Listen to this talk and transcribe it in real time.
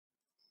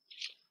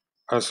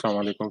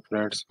Assalamu alaikum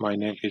friends, my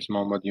name is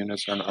Mohammad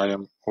Yunus and I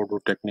am Odoo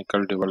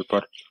technical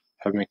developer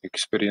having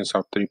experience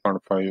of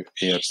 3.5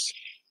 years.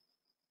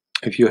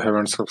 If you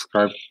haven't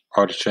subscribed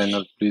our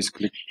channel, please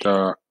click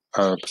the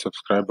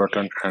subscribe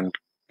button and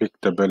click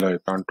the bell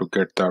icon to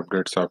get the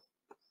updates of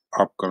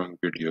upcoming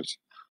videos.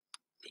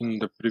 In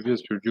the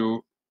previous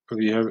video,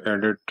 we have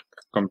added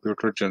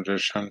computer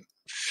generation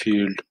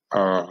field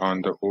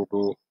on the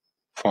Odoo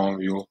form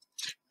view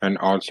and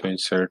also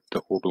insert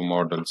the Odoo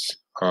models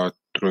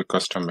through a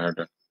custom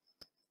add-on.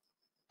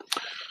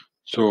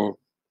 So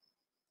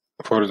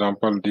for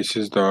example, this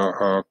is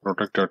the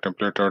product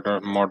template order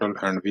model,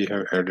 and we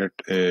have added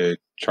a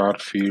char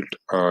field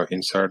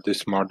inside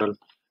this model,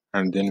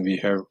 and then we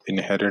have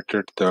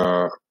inherited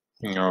the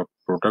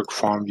product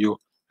form view,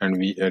 and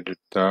we added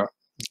the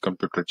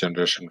computer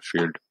generation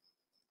field.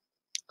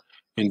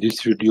 In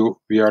this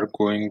video, we are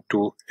going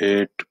to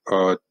add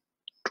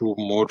two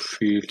more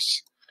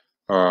fields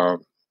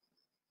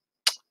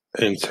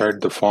inside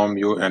the form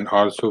view, and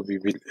also we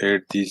will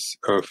add these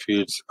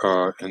fields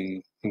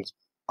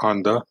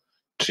on the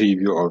tree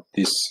view of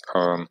this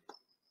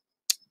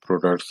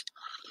products.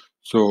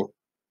 So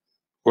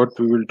what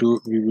we will do,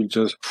 we will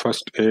just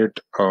first add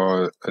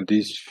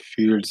these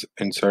fields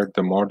inside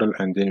the model,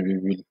 and then we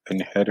will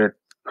inherit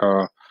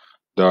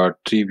the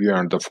tree view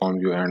and the form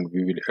view, and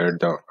we will add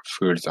the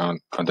fields on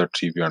the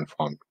tree view and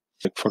form view.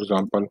 Like for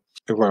example,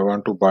 if I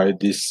want to buy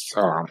this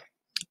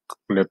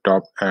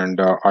laptop and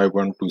I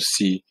want to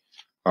see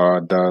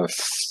the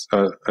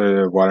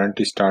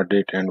warranty start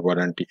date and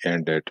warranty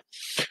end date.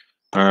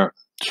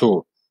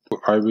 So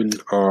I will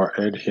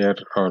add here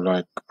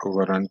like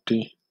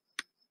warranty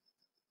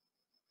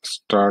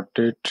start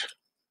date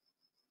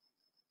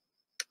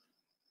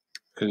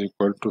is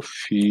equal to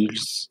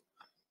fields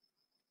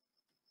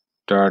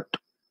dot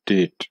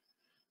date.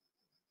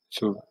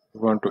 So we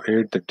want to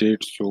add the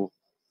date, so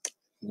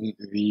we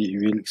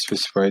will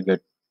specify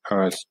that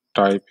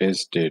type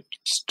as date.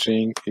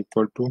 String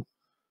equal to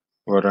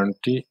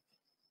warranty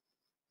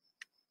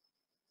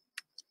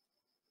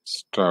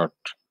start,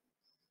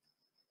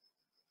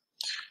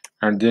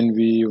 and then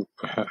we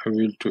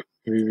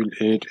will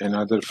add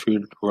another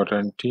field,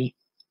 warranty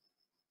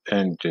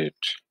end date.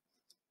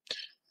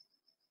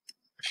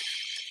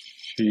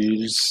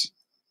 Fields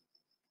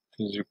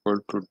is equal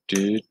to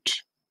date,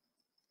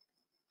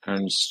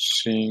 and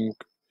string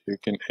you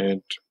can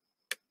add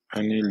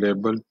any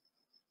label,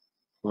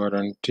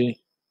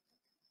 warranty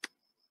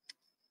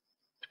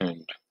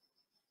end.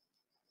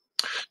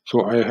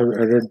 So I have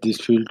added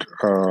this field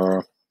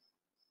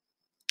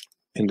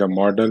in the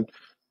model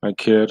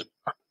like here,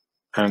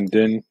 and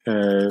then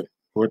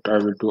what I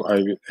will do, I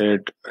will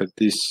add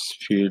this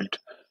field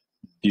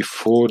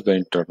before the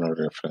internal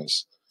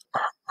reference.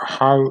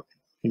 How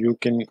you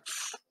can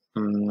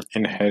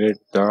inherit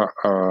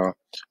the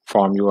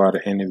form view or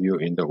any view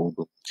in the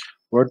Odoo?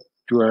 What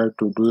you have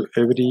to do,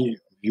 every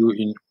view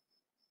in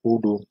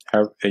Odoo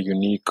have a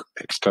unique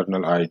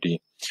external ID.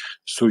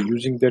 So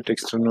using that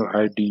external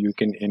ID, you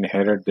can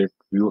inherit that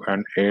view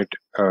and add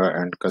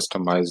and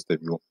customize the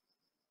view.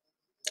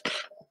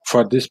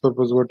 For this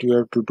purpose, what you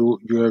have to do,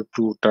 you have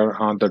to turn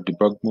on the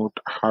debug mode.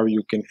 How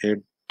you can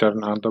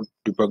turn on the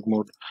debug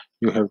mode?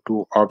 You have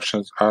two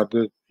options.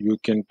 Either you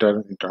can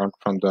turn it on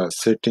from the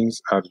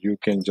settings, or you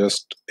can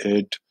just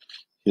add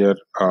here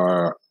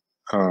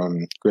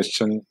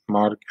question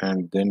mark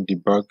and then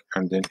debug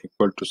and then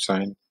equal to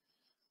sign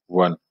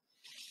 1,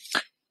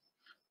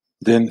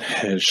 then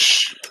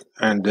hash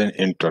and then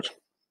enter.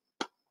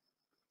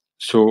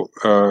 So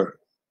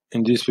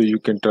in this way you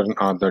can turn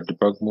on the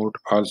debug mode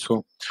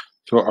also.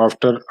 So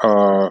after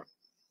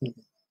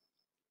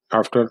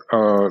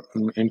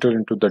enter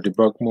into the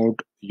debug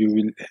mode, you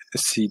will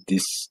see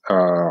this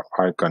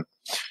icon.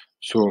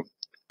 So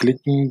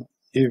clicking,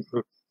 if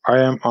I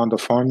am on the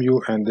form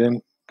view and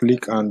then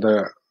click on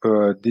the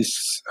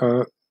this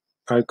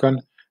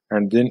icon,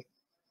 and then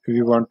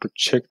we want to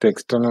check the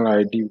external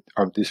ID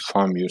of this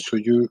form view, so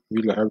you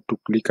will have to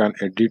click on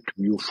edit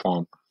view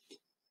form.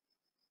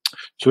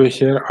 So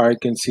here I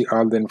can see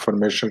all the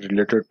information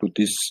related to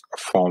this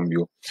form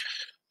view.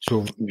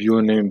 So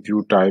view name,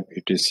 view type,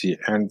 etc.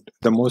 And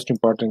the most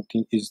important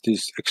thing is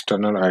this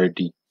external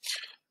ID.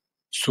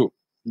 So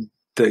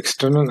the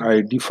external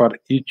ID for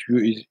each view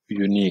is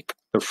unique.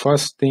 The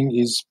first thing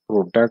is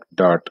product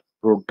dot.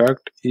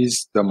 Product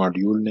is the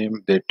module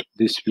name that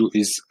this view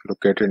is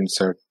located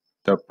inside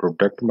the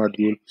product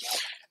module,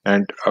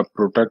 and a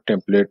product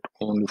template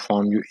only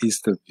form view is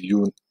the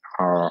view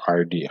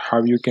ID.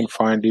 How you can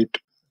find it?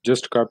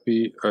 Just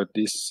copy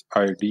this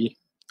ID,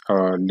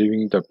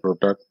 leaving the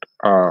product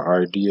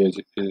ID as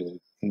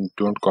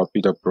don't copy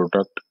the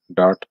product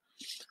dot,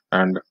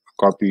 and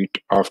copy it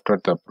after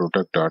the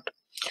product dot,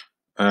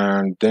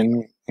 and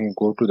then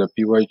go to the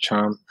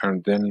PyCharm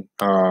and then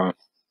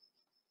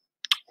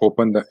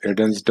open the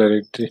add-ins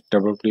directory,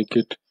 double click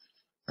it,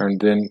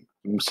 and then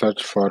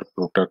search for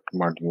product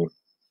module.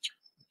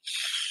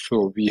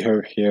 So we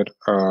have here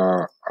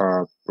a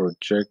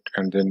project,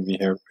 and then we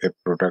have a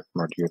product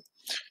module,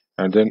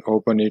 and then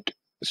open it.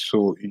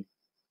 So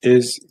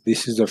as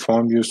this is the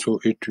form view, so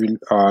it will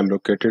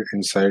located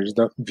inside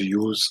the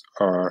views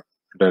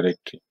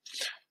directory.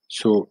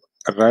 So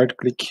right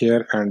click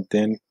here and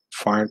then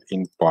find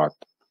in path,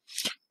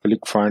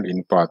 click find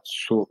in path,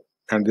 so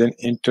and then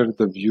enter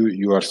the view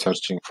you are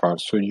searching for.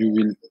 So you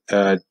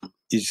will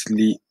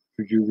easily,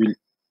 you will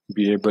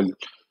be able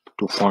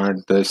to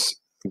find this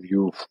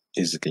view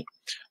easily.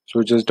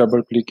 So just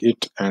double click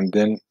it and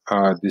then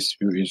this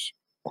view is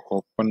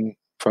open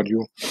for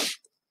you.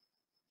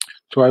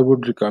 So I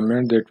would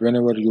recommend that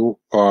whenever you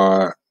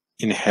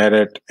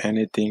inherit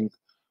anything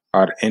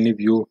or any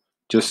view,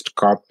 just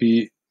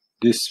copy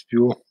this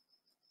view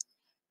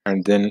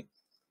and then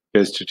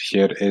paste it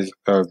here as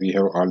we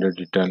have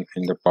already done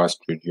in the past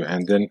video,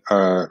 and then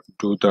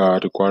do the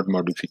required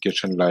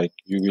modification, like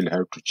you will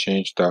have to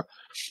change the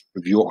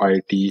view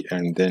ID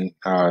and then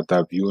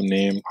the view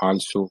name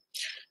also,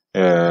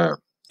 uh,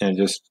 and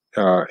just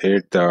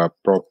add the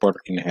proper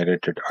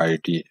inherited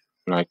ID,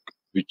 like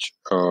which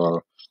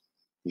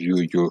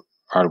view you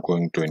are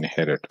going to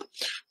inherit.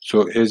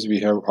 So as we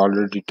have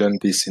already done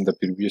this in the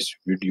previous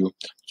video,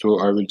 so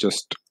I will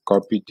just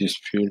copy this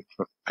field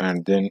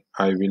and then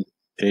I will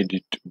add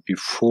it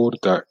before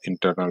the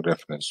internal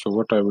reference. So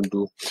what I will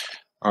do,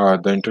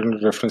 the internal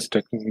reference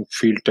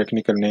field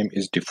technical name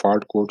is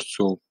default code,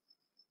 so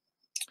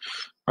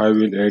I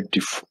will add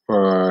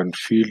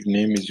field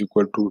name is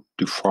equal to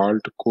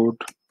default code,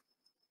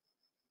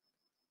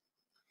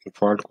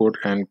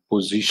 and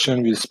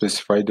position will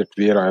specify that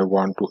where I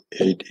want to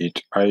add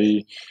it.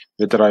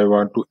 Whether I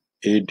want to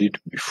add it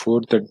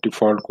before the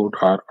default code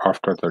or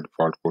after the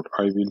default code.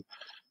 I will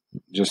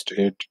just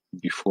add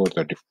before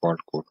the default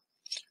code.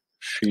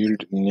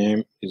 Field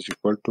name is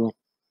equal to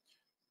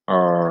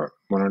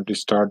warranty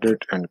start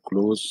date and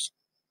close.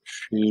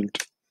 Field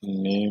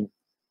name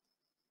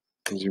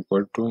is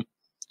equal to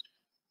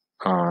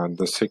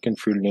the second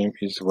field name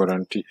is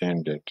warranty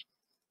end date.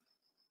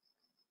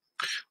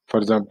 For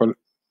example,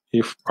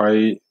 if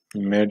I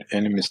made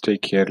any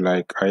mistake here,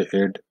 like I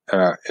add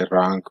a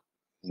wrong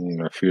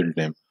field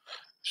name,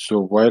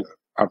 so while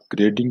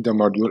upgrading the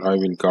module I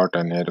will got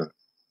an error.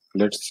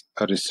 Let's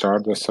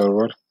restart the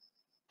server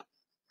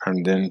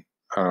and then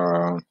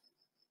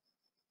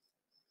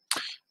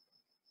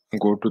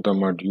go to the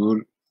module,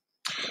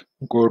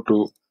 go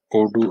to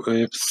Odoo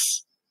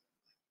apps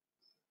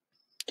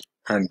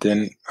and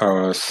then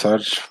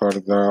search for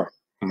the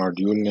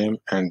module name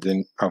and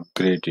then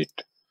upgrade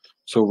it.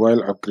 So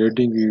while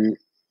upgrading we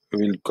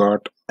will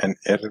got an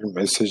error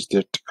message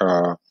that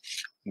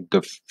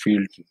the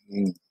field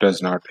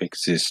does not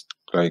exist,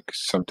 like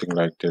something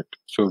like that.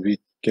 So we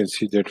can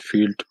see that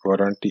field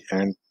warranty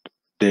and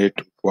date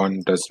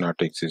 1 does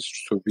not exist.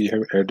 So we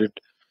have added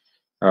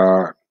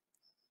a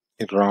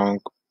wrong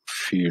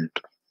field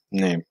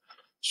name.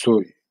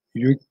 So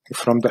you,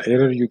 from the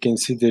error you can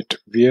see that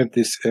where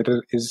this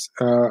error is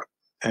a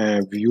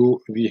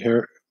view, we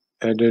have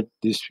added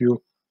this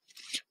view.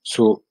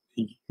 So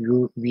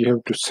we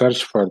have to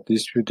search for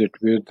this view, that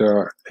where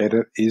the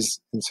error is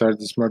inside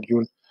this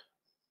module.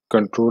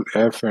 Control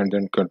F and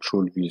then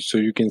Control V. So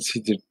you can see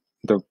that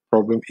the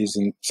problem is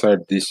inside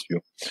this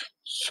view.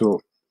 So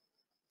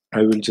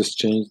I will just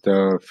change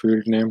the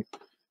field name,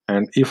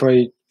 and if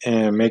I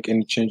make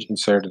any change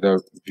inside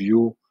the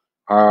view,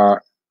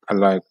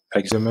 like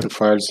XML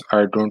files,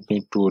 I don't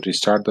need to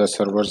restart the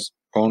servers.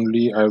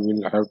 Only I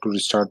will have to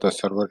restart the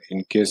server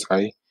in case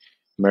I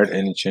made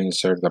any change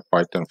inside the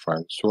Python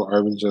file. So I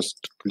will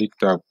just click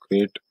the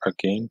upgrade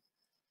again,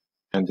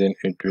 and then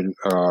it will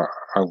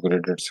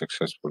upgrade it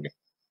successfully.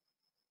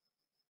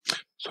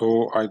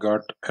 So I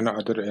got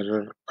another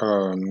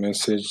error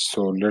message.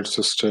 So let's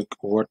just check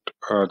what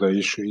the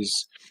issue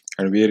is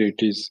and where it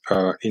is.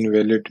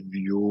 Invalid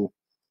view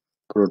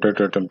product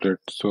update.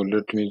 So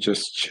let me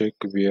just check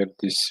where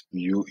this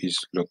view is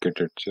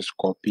located. Just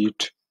copy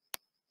it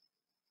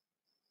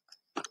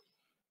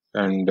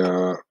and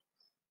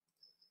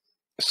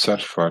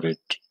search for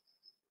it.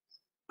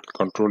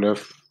 Control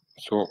F.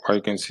 So I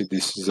can see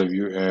this is a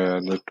view.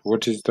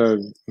 What is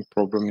the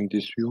problem in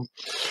this view?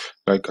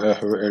 Like I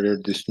have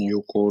added this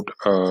new code,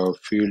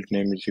 field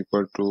name is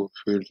equal to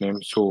field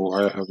name, so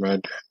I have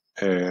made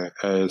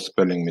a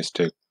spelling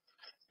mistake.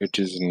 It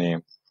is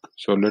name.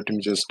 So let me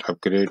just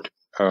upgrade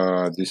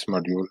this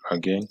module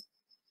again,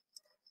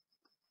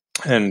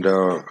 and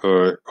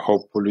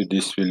hopefully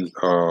this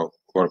will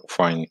work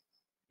fine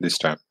this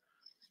time.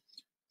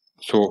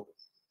 So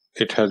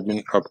it has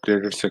been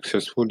upgraded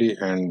successfully,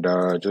 and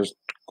just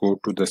go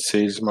to the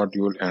sales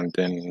module and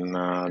then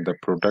the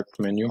product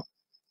menu,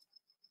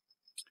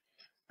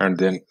 and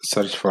then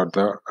search for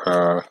the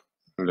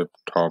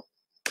laptop.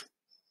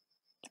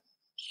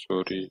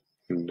 Sorry,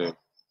 laptop.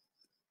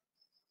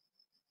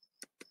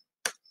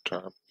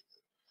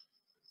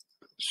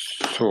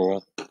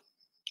 So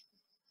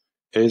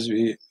as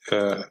we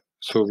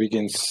so we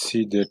can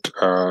see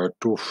that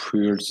two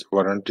fields,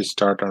 warranty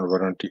start and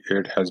warranty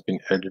end, has been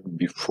added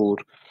before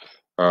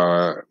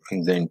the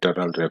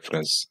internal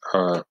reference.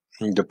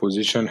 The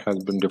position has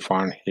been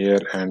defined here,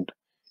 and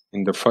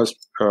in the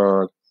first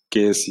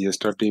case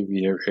yesterday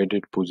we have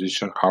added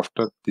position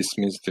after. This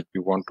means that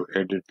we want to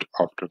edit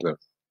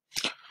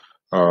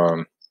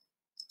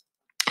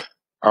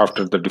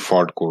after the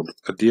default code.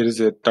 There is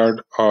a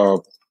third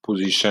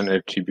position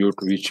attribute,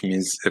 which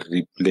means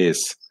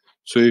replace.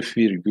 So if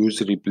we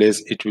use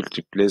replace, it will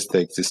replace the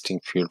existing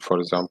field. For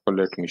example,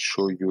 let me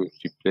show you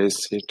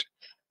replace it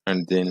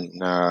and then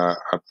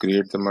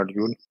upgrade the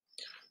module.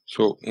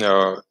 So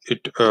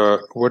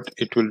what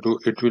it will do,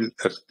 it will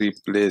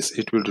replace,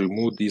 it will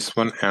remove this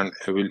one and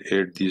I will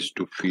add these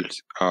two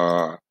fields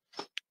at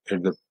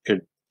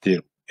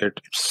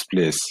its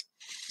place.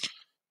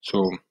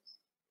 So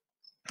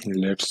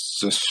let's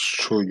just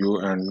show you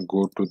and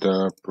go to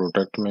the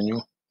product menu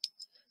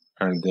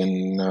and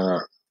then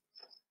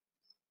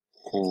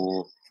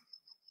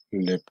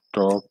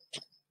laptop,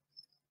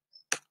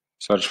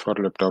 search for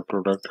laptop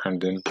product,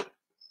 and then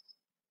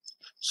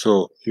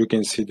so you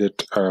can see that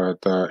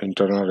the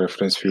internal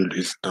reference field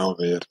is now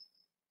where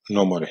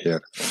no more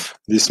here.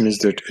 This means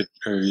that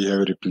we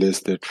have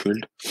replaced that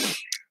field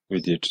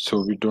with it.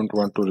 So we don't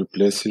want to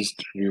replace it,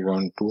 we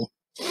want to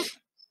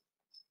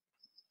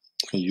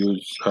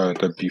use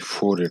the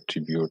before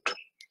attribute.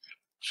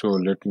 So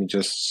let me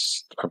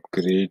just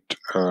upgrade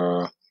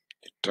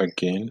it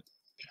again.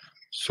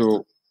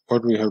 So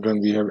what we have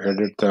done, we have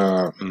added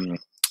the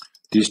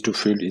these two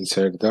fields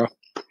inside the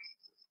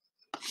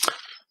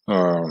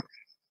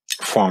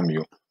form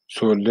view.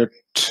 So let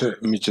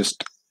me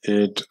just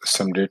add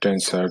some data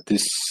inside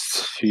this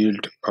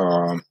field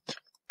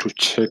to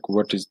check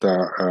what is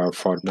the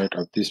format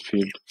of this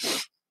field.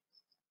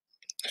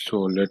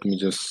 So let me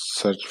just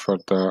search for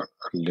the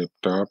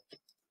laptop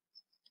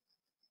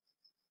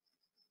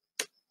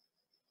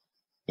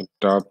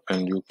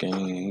and you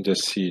can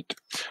just see it.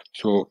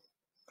 So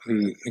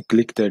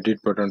click the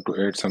edit button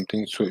to add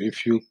something. So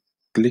if you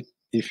click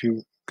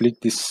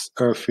this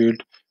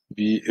field,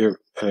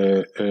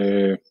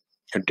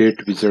 a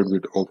date wizard will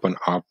open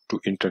up to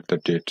enter the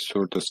date.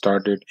 So the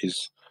start date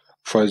is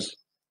 1st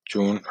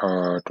June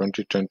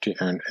 2020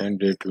 and end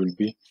date will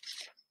be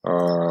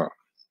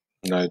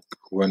like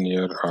 1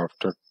 year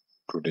after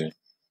today.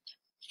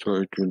 So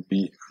it will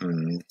be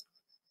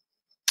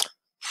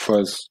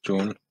 1st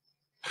June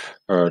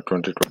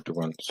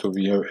 2021. So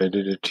we have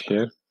added it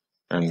here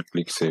and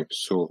click save.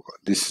 So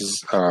this is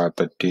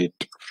the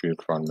date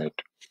field format.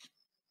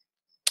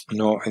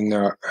 Now in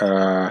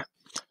the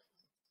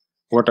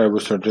what I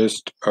would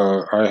suggest,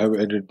 I have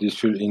added this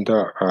field in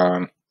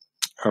the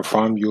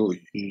form.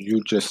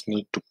 You just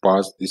need to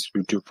pause this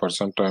video for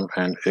some time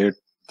and add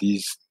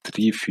these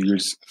three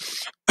fields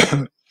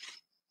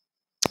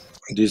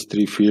these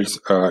three fields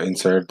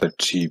inside the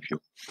tree view.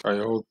 I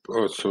hope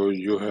so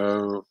you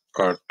have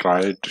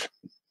tried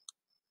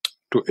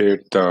to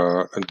add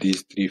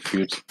these three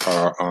fields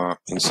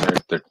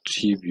inside the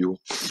tree view,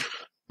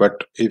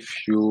 but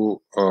if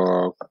you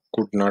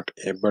could not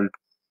able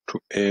to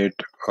add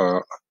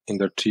in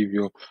the tree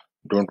view,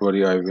 don't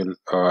worry, I will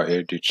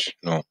add it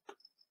now.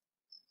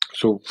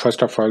 So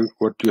first of all,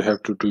 what you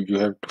have to do, you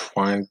have to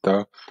find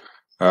the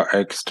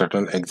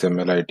external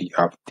XML ID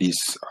of this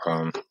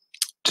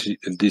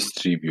this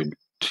tree view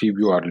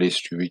or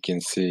list view. We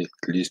can say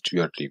list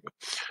view or tree view.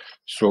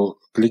 So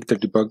click the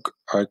debug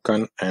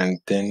icon and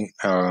then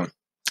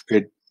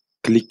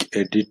click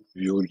edit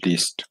view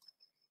list.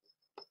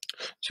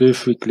 So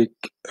if we click,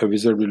 a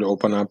wizard will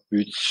open up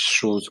which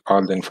shows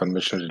all the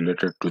information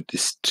related to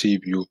this tree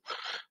view.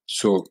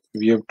 So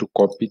we have to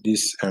copy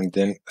this and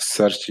then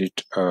search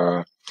it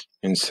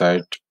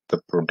inside the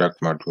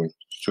product module.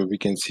 So we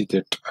can see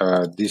that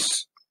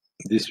this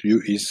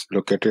view is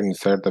located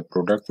inside the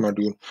product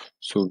module,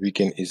 so we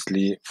can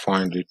easily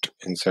find it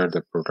inside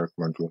the product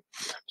module.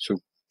 So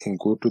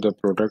go to the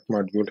product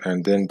module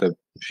and then the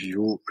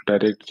view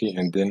directory,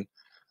 and then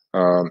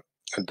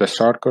the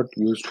shortcut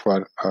used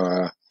for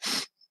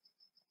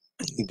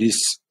this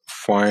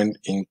find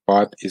in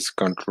path is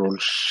Control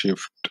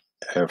Shift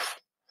F.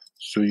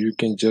 So you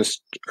can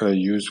just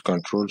use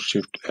Control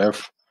Shift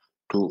F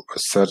to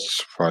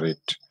search for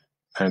it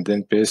and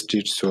then paste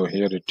it. So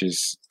here it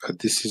is.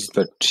 This is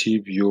the tree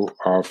view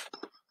of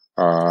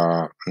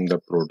the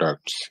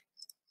products.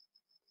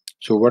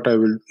 So what I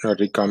will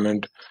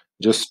recommend,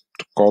 just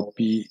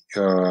copy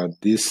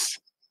this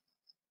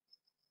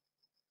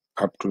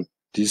up to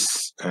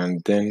this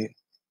and then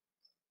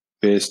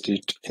paste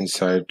it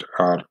inside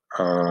our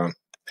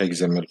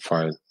XML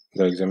file.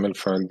 The XML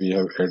file we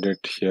have added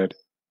here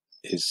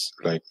is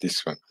like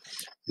this one,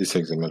 this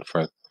XML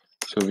file.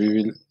 So we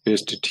will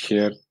paste it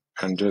here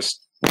and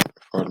just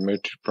format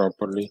it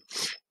properly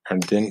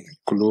and then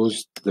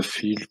close the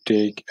field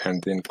tag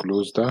and then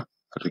close the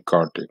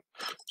record tag.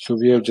 So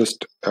we have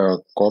just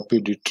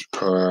copied it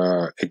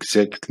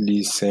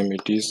exactly same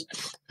it is,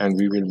 and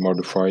we will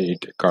modify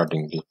it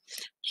accordingly.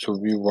 So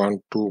we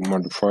want to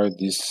modify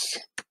this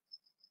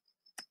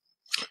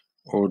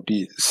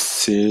OD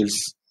sales,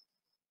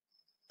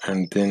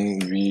 and then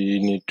we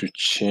need to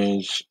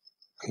change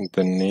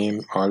the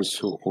name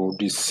also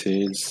OD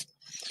sales,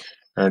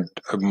 and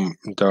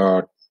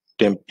the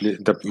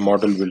template, the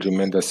model will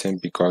remain the same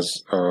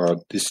because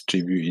this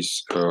tree view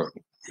is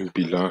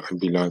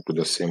belong to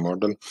the same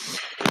model.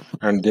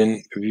 And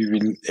then we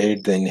will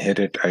add the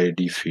inherit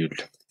ID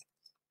field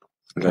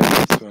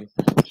like this one.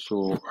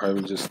 So I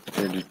will just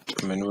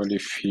edit manually.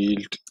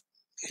 Field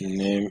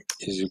name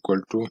is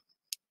equal to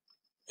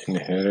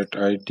inherit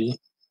ID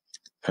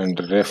and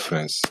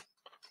reference.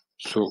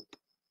 So,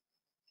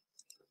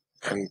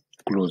 and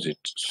close it.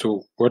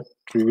 So what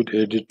we will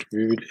edit,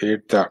 we will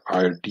add the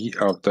ID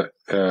of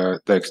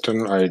the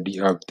external ID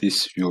of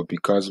this view,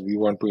 because we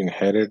want to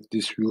inherit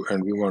this view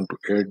and we want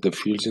to add the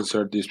fields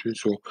inside this view.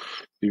 So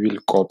we will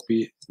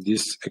copy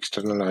this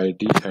external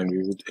ID and we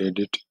will add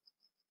it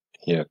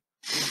here.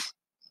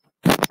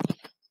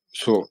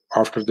 So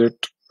after that,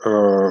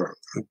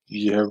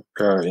 we have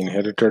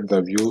inherited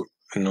the view.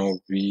 Now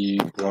we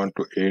want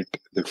to add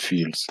the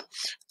fields.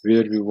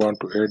 Where we want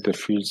to add the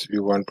fields, we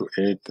want to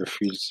add the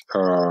fields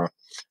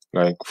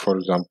like, for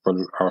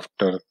example,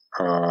 after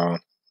uh,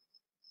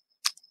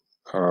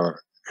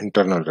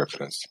 internal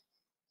reference.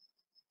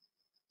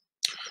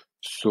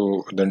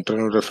 So the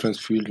internal reference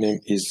field name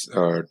is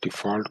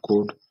default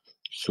code.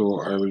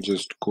 So I will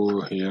just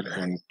go here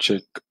and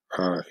check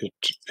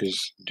it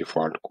is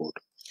default code.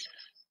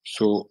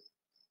 So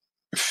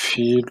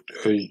field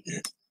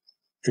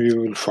we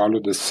will follow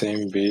the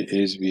same way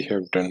as we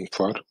have done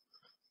for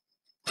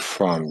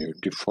form view.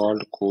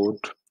 Default code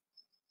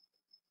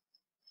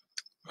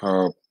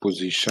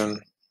position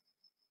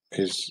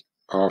is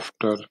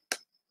after.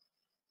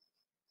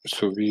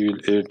 So we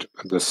will add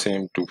the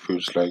same two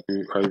fields, like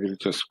I will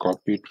just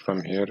copy it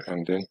from here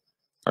and then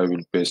I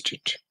will paste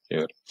it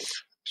here.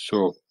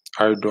 So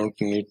I don't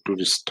need to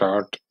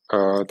restart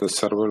the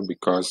server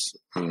because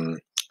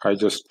I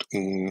just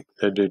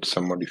added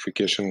some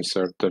modifications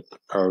inside that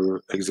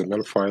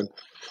XML file.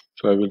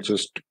 So I will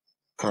just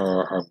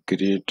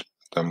upgrade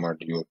the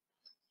module.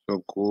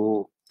 So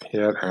go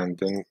here and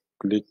then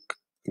click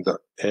the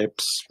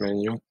apps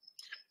menu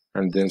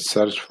and then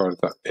search for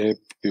the app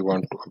we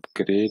want to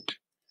upgrade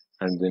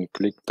and then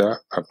click the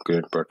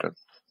upgrade button.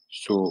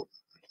 So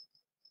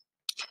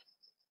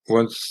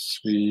once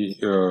we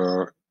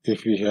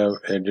if we have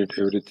added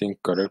everything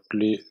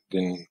correctly,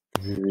 then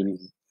we will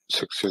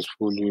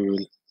successfully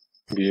will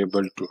be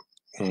able to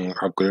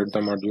upgrade the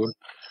module,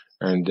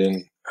 and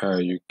then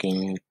you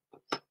can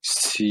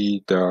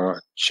see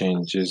the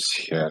changes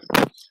here.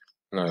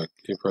 Like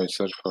if I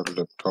search for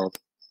laptop,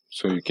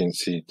 so you can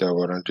see the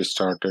warranty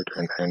started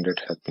and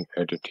ended has been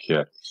added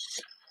here.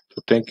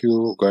 So thank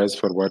you guys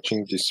for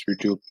watching this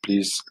video.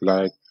 Please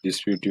like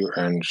this video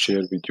and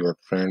share with your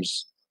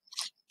friends,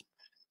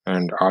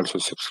 and also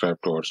subscribe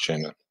to our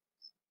channel.